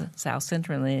Indiana, south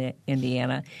central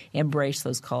Indiana, embrace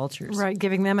those cultures. Right,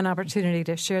 giving them an opportunity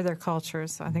to share their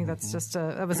cultures. I think that's just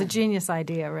that was a genius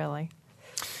idea, really.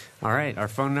 All right. Our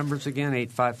phone numbers again,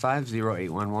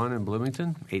 855-0811 in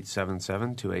Bloomington,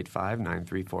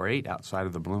 877-285-9348 outside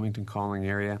of the Bloomington calling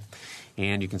area.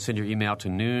 And you can send your email to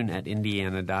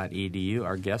noon@indiana.edu.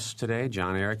 Our guests today,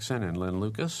 John Erickson and Lynn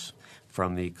Lucas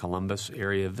from the Columbus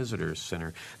Area Visitors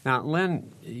Center. Now,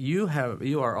 Lynn, you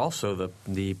are also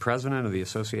the president of the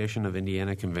Association of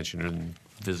Indiana Convention and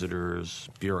Visitors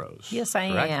Bureaus. Yes, I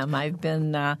correct? am. I've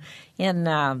been in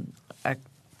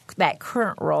that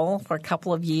current role for a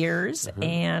couple of years,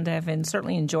 and I've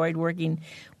certainly enjoyed working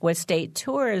with state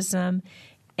tourism,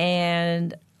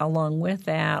 and along with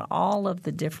that, all of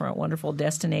the different wonderful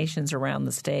destinations around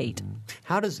the state.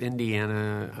 How does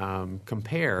Indiana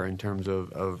compare in terms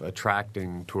of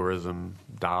attracting tourism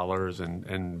dollars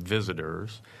and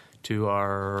visitors to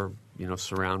our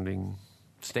surrounding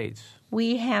states?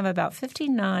 We have about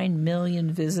 59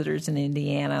 million visitors in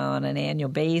Indiana on an annual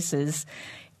basis,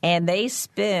 and they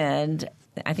spend,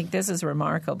 I think this is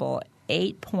remarkable,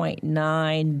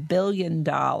 $8.9 billion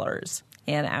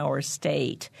in our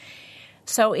state.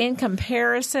 So in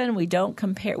comparison, we don't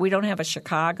have a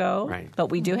Chicago, right,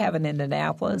 but we do have an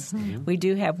Indianapolis. Mm-hmm. We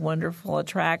do have wonderful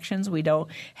attractions. We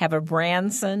don't have a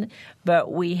Branson,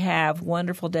 but we have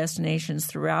wonderful destinations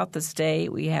throughout the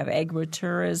state. We have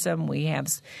agritourism. We have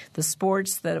the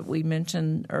sports that we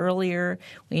mentioned earlier.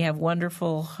 We have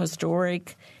wonderful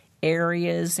historic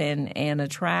areas and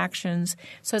attractions.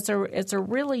 So it's a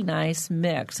really nice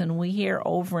mix, and we hear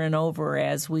over and over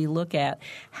as we look at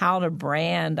how to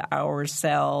brand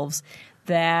ourselves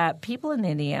that people in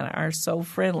Indiana are so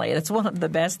friendly. It's one of the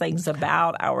best things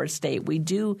about our state.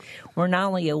 We're not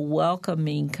only a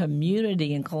welcoming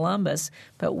community in Columbus,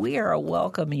 but we are a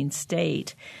welcoming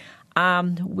state.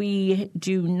 We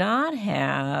do not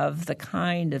have the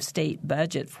kind of state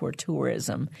budget for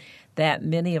tourism that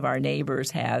many of our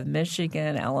neighbors have.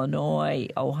 Michigan, Illinois,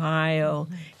 Ohio,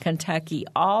 Kentucky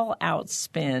all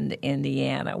outspend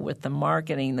Indiana with the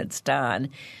marketing that's done.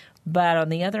 But on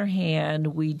the other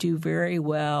hand, we do very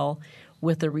well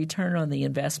with the return on the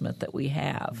investment that we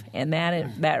have. And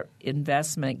that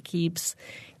investment continues.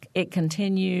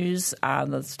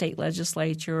 The state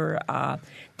legislature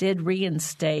did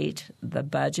reinstate the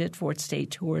budget for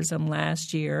state tourism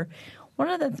last year. One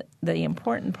of the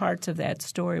important parts of that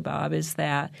story, Bob, is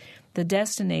that the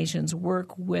destinations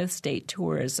work with state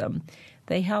tourism.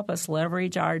 They help us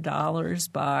leverage our dollars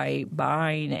by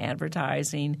buying,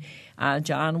 advertising.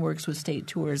 John works with state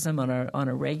tourism on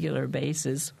a regular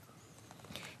basis,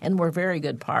 and we're very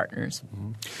good partners.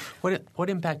 Mm-hmm. What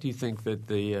impact do you think that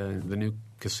the new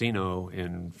casino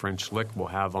in French Lick will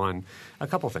have on a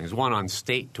couple things? One, on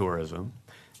state tourism.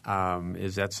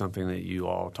 Is that something that you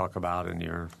all talk about in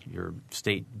your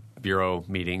state bureau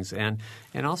meetings? And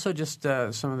also just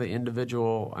some of the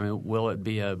individual, will it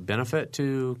be a benefit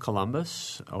to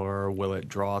Columbus, or will it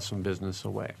draw some business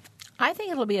away? I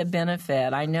think it'll be a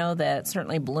benefit. I know that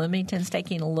certainly Bloomington's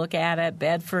taking a look at it.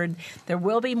 Bedford, there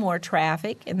will be more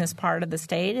traffic in this part of the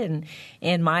state, and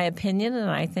in my opinion, and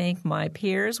I think my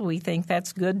peers, we think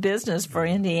that's good business for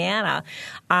Indiana.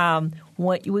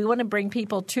 We want to bring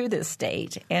people to this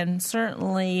state, and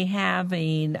certainly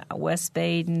having West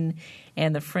Baden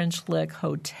and the French Lick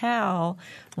Hotel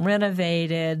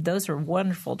renovated, those are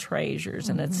wonderful treasures,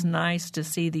 and it's nice to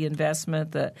see the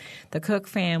investment that the Cook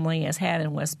family has had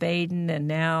in West Baden, and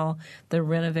now the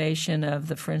renovation of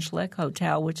the French Lick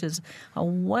Hotel, which is a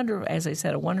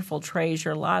wonderful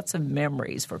treasure, lots of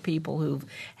memories for people who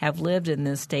have lived in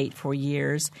this state for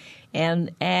years.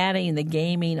 and adding the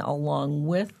gaming along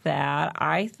with that,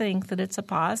 I think that it's a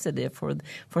positive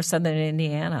for Southern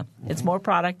Indiana. It's more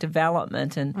product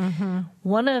development, and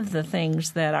one of the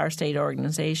things that our state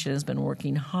organization has been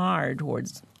working hard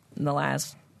towards in the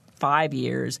last 5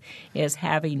 years is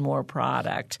having more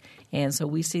product. And so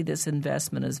we see this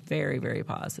investment as very, very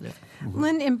positive.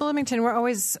 Lynn, in Bloomington, we're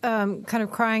always kind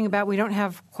of crying about we don't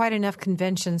have quite enough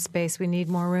convention space. We need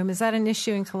more room. Is that an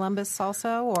issue in Columbus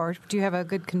also, or do you have a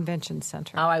good convention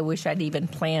center? Oh, I wish I'd even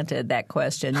planted that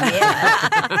question.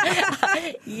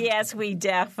 Yes, we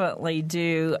definitely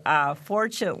do.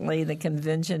 Fortunately, the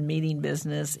convention meeting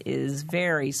business is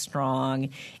very strong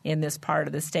in this part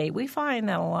of the state. We find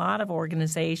that a lot of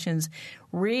organizations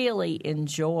really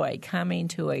enjoy coming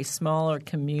to a smaller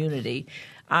community.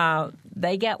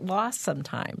 They get lost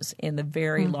sometimes in the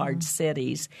very large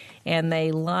cities, and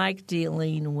they like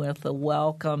dealing with the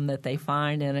welcome that they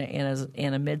find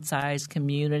in a mid-sized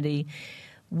community.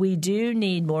 We do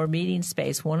need more meeting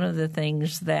space. One of the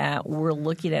things that we're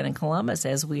looking at in Columbus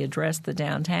as we address the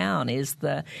downtown is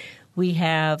we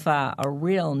have a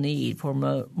real need for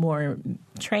more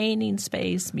training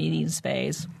space, meeting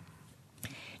space.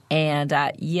 And,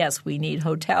 yes, we need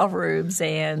hotel rooms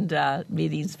and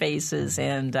meeting spaces.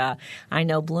 And I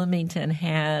know Bloomington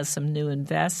has some new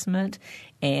investment,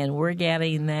 and we're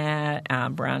getting that.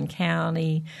 Brown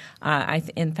County,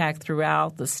 in fact,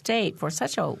 throughout the state for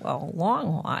such a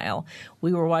long while,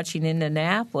 we were watching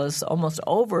Indianapolis almost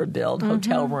overbuild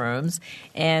hotel rooms,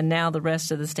 and now the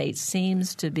rest of the state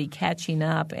seems to be catching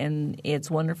up, and it's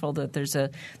wonderful that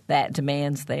that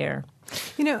demand's there.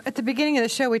 You know, at the beginning of the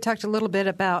show, we talked a little bit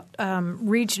about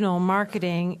regional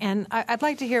marketing, and I'd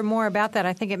like to hear more about that.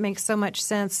 I think it makes so much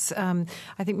sense. I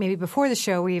think maybe before the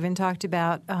show, we even talked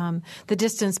about the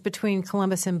distance between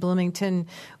Columbus and Bloomington.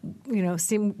 You know,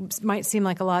 might seem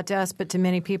like a lot to us, but to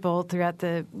many people throughout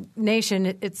the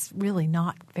nation, it's really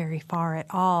not very far at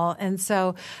all. And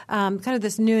so kind of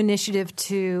this new initiative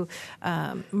to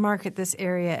market this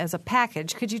area as a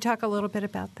package. Could you talk a little bit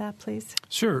about that, please?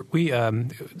 Sure. We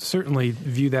certainly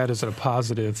view that as a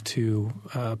positive to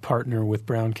partner with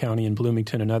Brown County and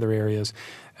Bloomington and other areas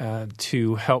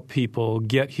to help people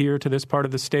get here to this part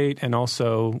of the state. And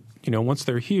also, you know, once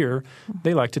they're here,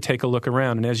 they like to take a look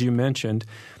around. And as you mentioned,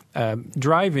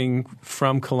 driving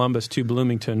from Columbus to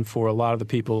Bloomington for a lot of the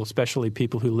people, especially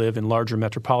people who live in larger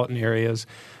metropolitan areas,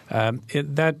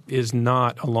 that is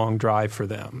not a long drive for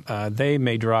them. They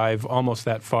may drive almost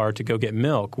that far to go get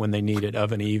milk when they need it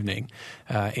of an evening.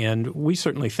 And we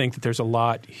certainly think that there's a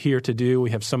lot here to do. We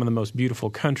have some of the most beautiful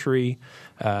countryside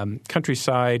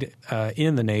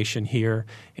in the nation here,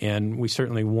 and we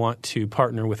certainly want to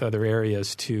partner with other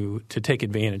areas to take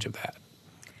advantage of that.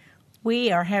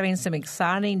 We are having some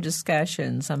exciting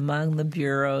discussions among the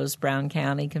bureaus, Brown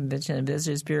County Convention and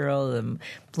Visitors Bureau, the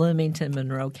Bloomington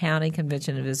Monroe County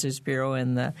Convention and Visitors Bureau,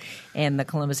 and the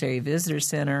Columbus Area Visitor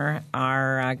Center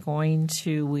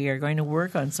we are going to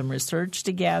work on some research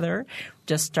together.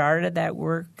 Just started that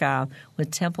work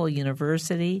with Temple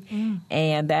University,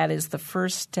 and that is the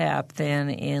first step then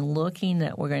in looking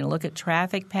at – we're going to look at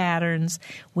traffic patterns.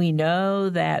 We know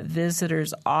that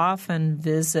visitors often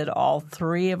visit all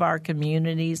three of our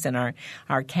communities and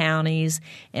our counties,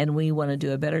 and we want to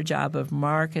do a better job of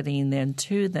marketing then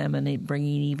to them and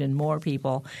bringing even more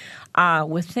people.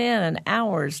 Within an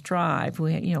hour's drive,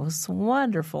 we have,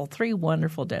 three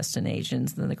wonderful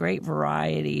destinations and the great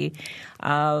variety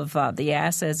of the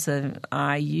assets of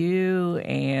IU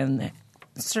and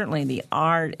certainly the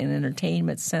Art and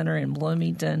Entertainment Center in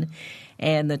Bloomington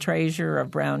and the treasure of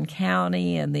Brown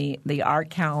County and the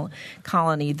art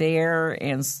colony there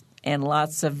and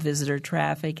lots of visitor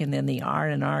traffic, and then the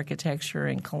art and architecture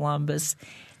in Columbus.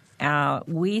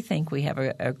 We think we have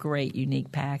a great,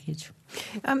 unique package.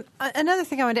 Another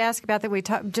thing I wanted to ask about that we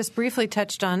just briefly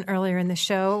touched on earlier in the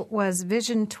show was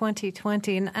Vision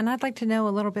 2020, and I'd like to know a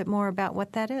little bit more about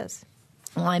what that is.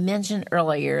 Well, I mentioned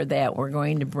earlier that we're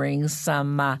going to bring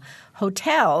some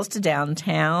hotels to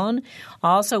downtown.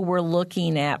 Also, we're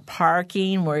looking at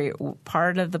parking, where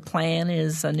part of the plan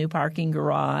is a new parking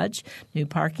garage, new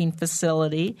parking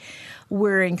facility.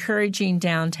 We're encouraging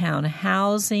downtown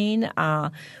housing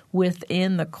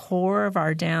within the core of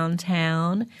our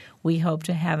downtown. We hope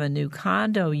to have a new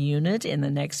condo unit in the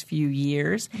next few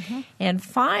years. And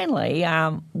finally,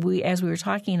 as we were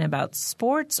talking about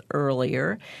sports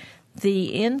earlier, the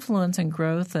influence and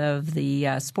growth of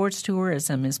the sports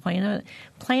tourism is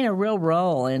playing a real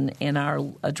role in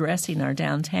our addressing our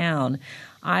downtown.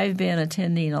 I've been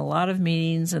attending a lot of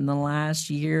meetings in the last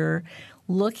year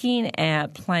looking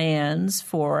at plans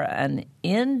for an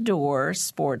indoor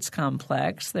sports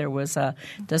complex. There was a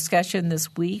discussion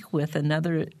this week with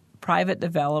another private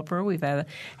developer. We've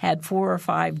had 4 or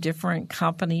 5 different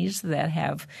companies that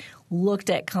have looked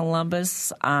at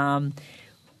Columbus.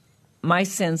 My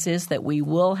sense is that we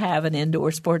will have an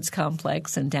indoor sports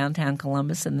complex in downtown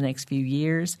Columbus in the next few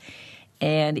years.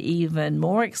 And even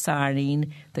more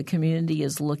exciting, the community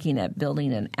is looking at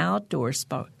building an outdoor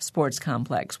sports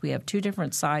complex. We have 2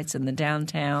 different sites in the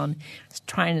downtown,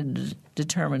 trying to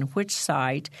determine which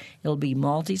site. It'll be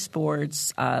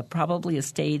multi-sports, probably a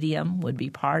stadium would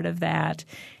be part of that.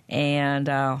 And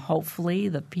hopefully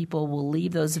the people will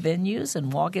leave those venues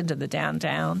and walk into the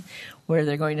downtown where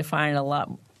they're going to find a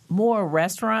lot more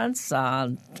restaurants,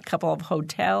 a couple of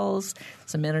hotels,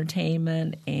 some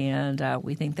entertainment, and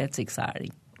we think that's exciting.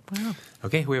 Wow.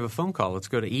 Okay, we have a phone call. Let's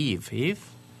go to Eve. Eve?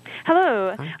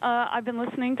 Hello. I've been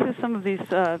listening to some of these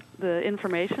the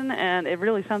information, and it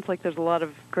really sounds like there's a lot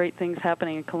of great things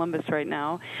happening in Columbus right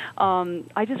now.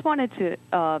 I just wanted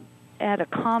to add a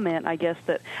comment, I guess,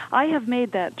 that I have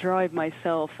made that drive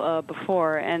myself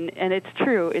before, and it's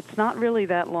true. It's not really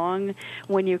that long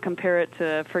when you compare it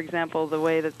to, for example, the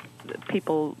way that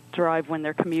people drive when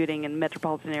they're commuting in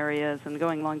metropolitan areas and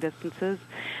going long distances.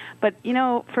 But, you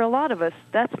know, for a lot of us,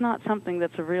 that's not something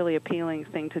that's a really appealing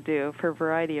thing to do for a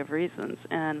variety of reasons.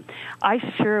 And I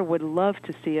sure would love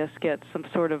to see us get some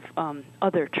sort of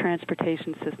other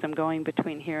transportation system going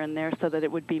between here and there so that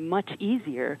it would be much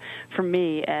easier for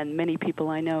me and many people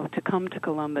I know to come to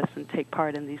Columbus and take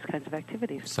part in these kinds of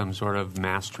activities. Some sort of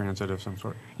mass transit of some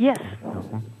sort? Yes.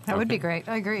 That would be great.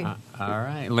 I agree. All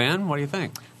right. Lynn, what do you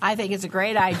think? I think it's a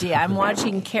great idea. I'm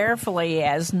watching carefully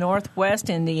as Northwest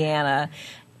Indiana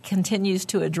continues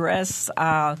to address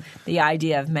the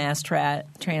idea of mass transit,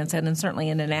 and certainly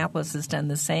Indianapolis has done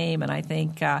the same, and I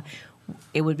think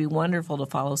it would be wonderful to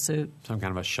follow suit. Some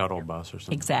kind of a shuttle bus or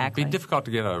something. Exactly. It'd be difficult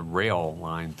to get a rail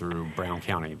line through Brown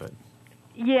County, but...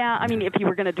 Yeah, I mean, if you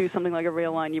were going to do something like a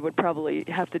rail line, you would probably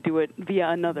have to do it via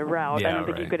another route. Yeah, I don't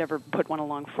think right. you could ever put one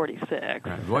along 46.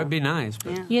 Right. Well, it'd be nice.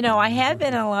 But... Yeah. You know, I had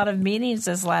been in a lot of meetings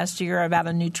this last year about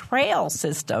a new trail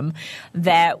system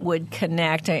that would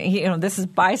connect. You know, this is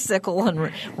bicycle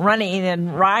and running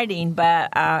and riding, but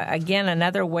again,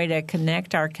 another way to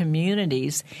connect our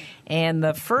communities. And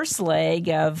the first leg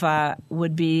of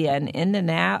would be a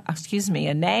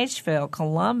Nashville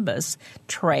Columbus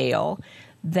trail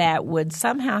that would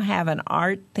somehow have an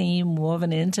art theme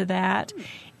woven into that.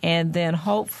 And then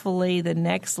hopefully the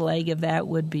next leg of that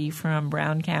would be from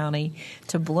Brown County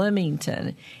to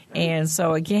Bloomington. And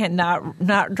so, again,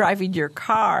 not driving your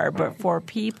car, but for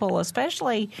people,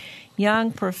 especially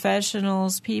young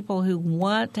professionals, people who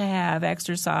want to have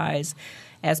exercise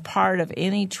as part of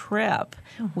any trip,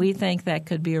 we think that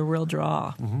could be a real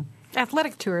draw. Mm-hmm.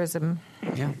 Athletic tourism.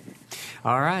 Yeah.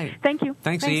 All right. Thank you.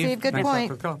 Thanks, Thanks, Eve. Eve. Good Thanks point.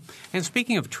 for the call. And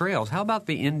speaking of trails, how about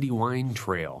the Indy Wine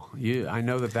Trail? I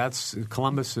know that's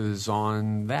Columbus is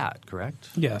on that,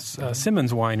 correct? Yes.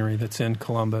 Simmons Winery that's in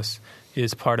Columbus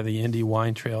is part of the Indy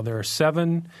Wine Trail. There are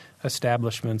 7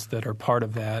 establishments that are part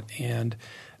of that, and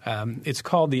it's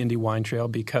called the Indy Wine Trail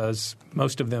because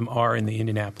most of them are in the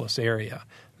Indianapolis area.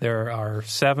 There are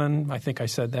 7, I think I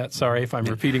said that, sorry if I'm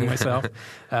repeating myself,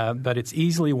 but it's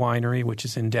Easley Winery, which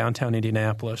is in downtown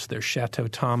Indianapolis. There's Chateau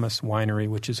Thomas Winery,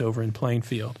 which is over in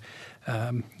Plainfield.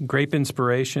 Grape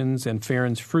Inspirations and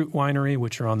Farron's Fruit Winery,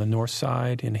 which are on the north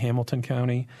side in Hamilton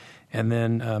County. And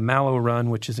then Mallow Run,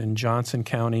 which is in Johnson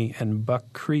County, and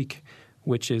Buck Creek,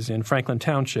 which is in Franklin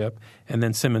Township, and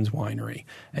then Simmons Winery.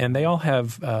 And they all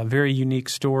have very unique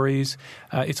stories.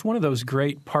 It's one of those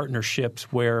great partnerships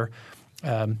where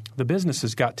the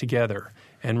businesses got together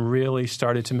and really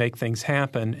started to make things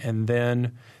happen and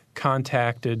then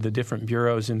contacted the different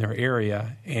bureaus in their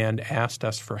area and asked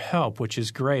us for help, which is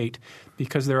great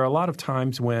because there are a lot of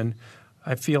times when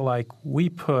I feel like we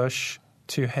push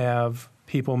to have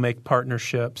people make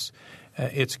partnerships.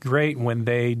 It's great when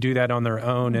they do that on their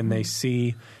own and they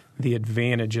see the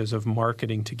advantages of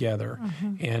marketing together.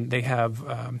 And they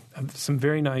have some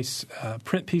very nice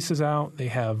print pieces out. They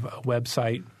have a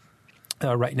website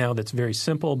right now that's very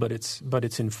simple, but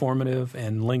it's informative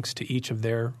and links to each of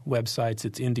their websites.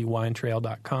 It's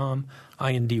indywinetrail.com,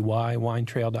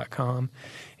 indywinetrail.com.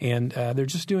 And they're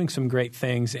just doing some great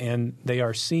things, and they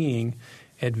are seeing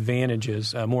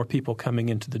advantages, more people coming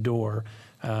into the door,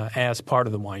 as part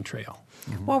of the wine trail.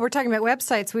 Well, we're talking about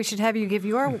websites. We should have you give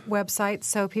your website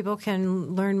so people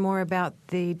can learn more about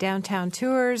the downtown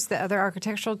tours, the other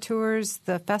architectural tours,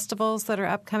 the festivals that are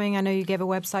upcoming. I know you gave a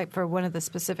website for one of the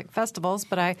specific festivals,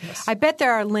 but I bet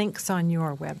there are links on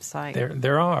your website.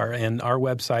 There are, and our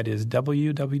website is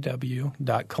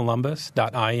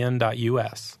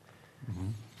www.columbus.in.us.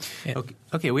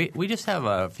 Okay, we just have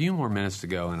a few more minutes to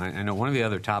go, and I know one of the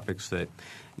other topics that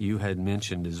you had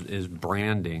mentioned is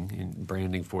branding and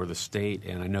branding for the state,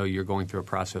 and I know you're going through a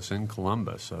process in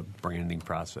Columbus, a branding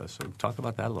process. So talk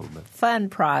about that a little bit. Fun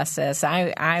process.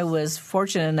 I was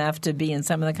fortunate enough to be in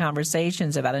some of the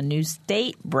conversations about a new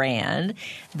state brand,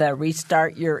 the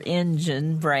Restart Your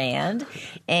Engine brand,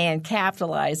 and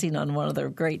capitalizing on one of their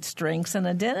great strengths and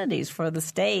identities for the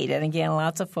state. And again,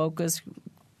 lots of focus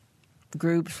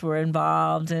groups were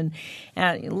involved and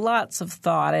lots of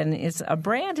thought. And a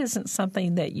brand isn't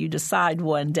something that you decide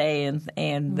one day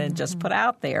and then just put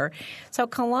out there. So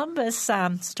Columbus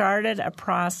started a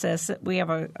process. We have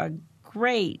a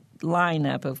great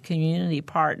lineup of community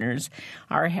partners.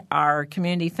 Our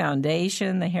community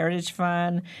foundation, the Heritage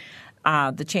Fund,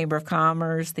 the Chamber of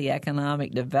Commerce, the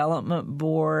Economic Development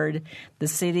Board, the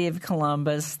City of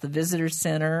Columbus, the Visitor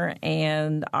Center,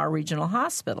 and our regional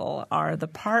hospital are the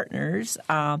partners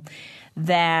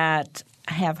that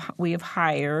we have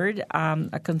hired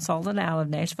a consultant out of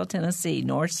Nashville, Tennessee,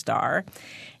 North Star.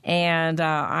 And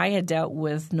I had dealt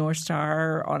with North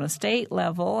Star on a state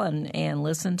level and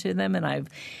listened to them,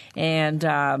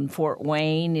 and Fort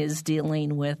Wayne is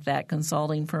dealing with that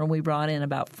consulting firm. We brought in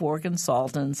about 4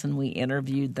 consultants and we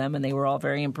interviewed them, and they were all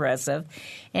very impressive.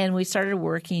 And we started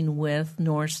working with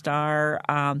North Star.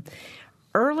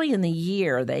 Early in the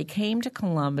year, they came to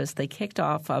Columbus. They kicked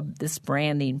off this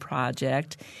branding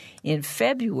project in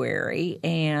February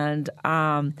and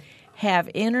have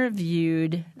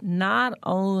interviewed not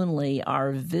only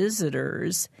our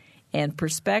visitors and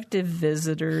prospective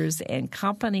visitors and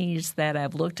companies that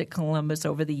have looked at Columbus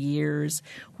over the years,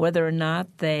 whether or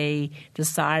not they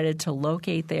decided to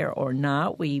locate there or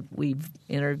not. We've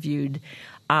interviewed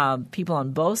people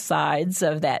on both sides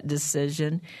of that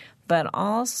decision, but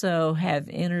also have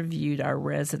interviewed our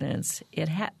residents.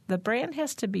 The brand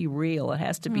has to be real. It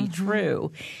has to be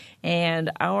true. And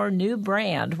our new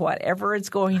brand, whatever it's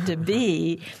going to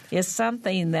be, is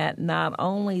something that not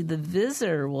only the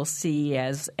visitor will see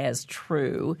as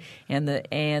true and the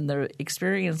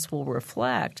experience will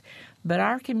reflect, but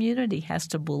our community has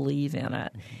to believe in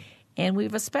it. And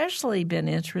we've especially been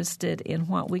interested in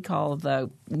what we call the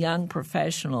young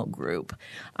professional group,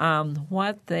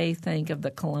 what they think of the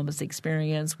Columbus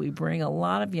experience. We bring a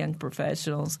lot of young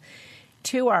professionals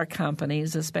to our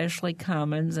companies, especially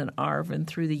Cummins and Arvin,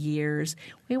 through the years.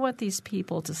 We want these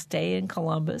people to stay in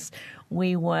Columbus.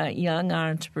 We want young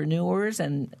entrepreneurs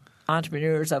and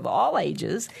entrepreneurs of all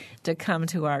ages to come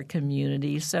to our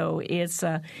community. So it's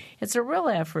a real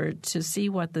effort to see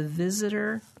what the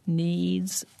visitor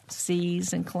needs,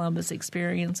 sees in Columbus,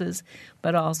 experiences,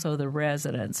 but also the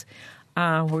residents.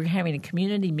 We're having a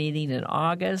community meeting in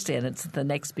August, and it's the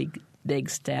next big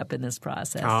step in this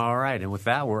process. All right. And with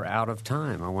that, we're out of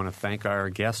time. I want to thank our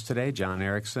guests today, John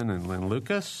Erickson and Lynn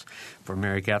Lucas. For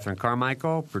Mary Catherine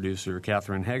Carmichael, producer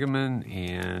Catherine Hegeman,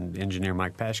 and engineer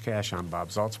Mike Pashkash, I'm Bob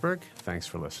Salzberg. Thanks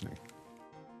for listening.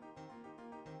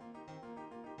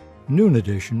 Noon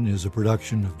Edition is a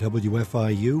production of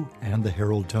WFIU and the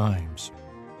Herald Times.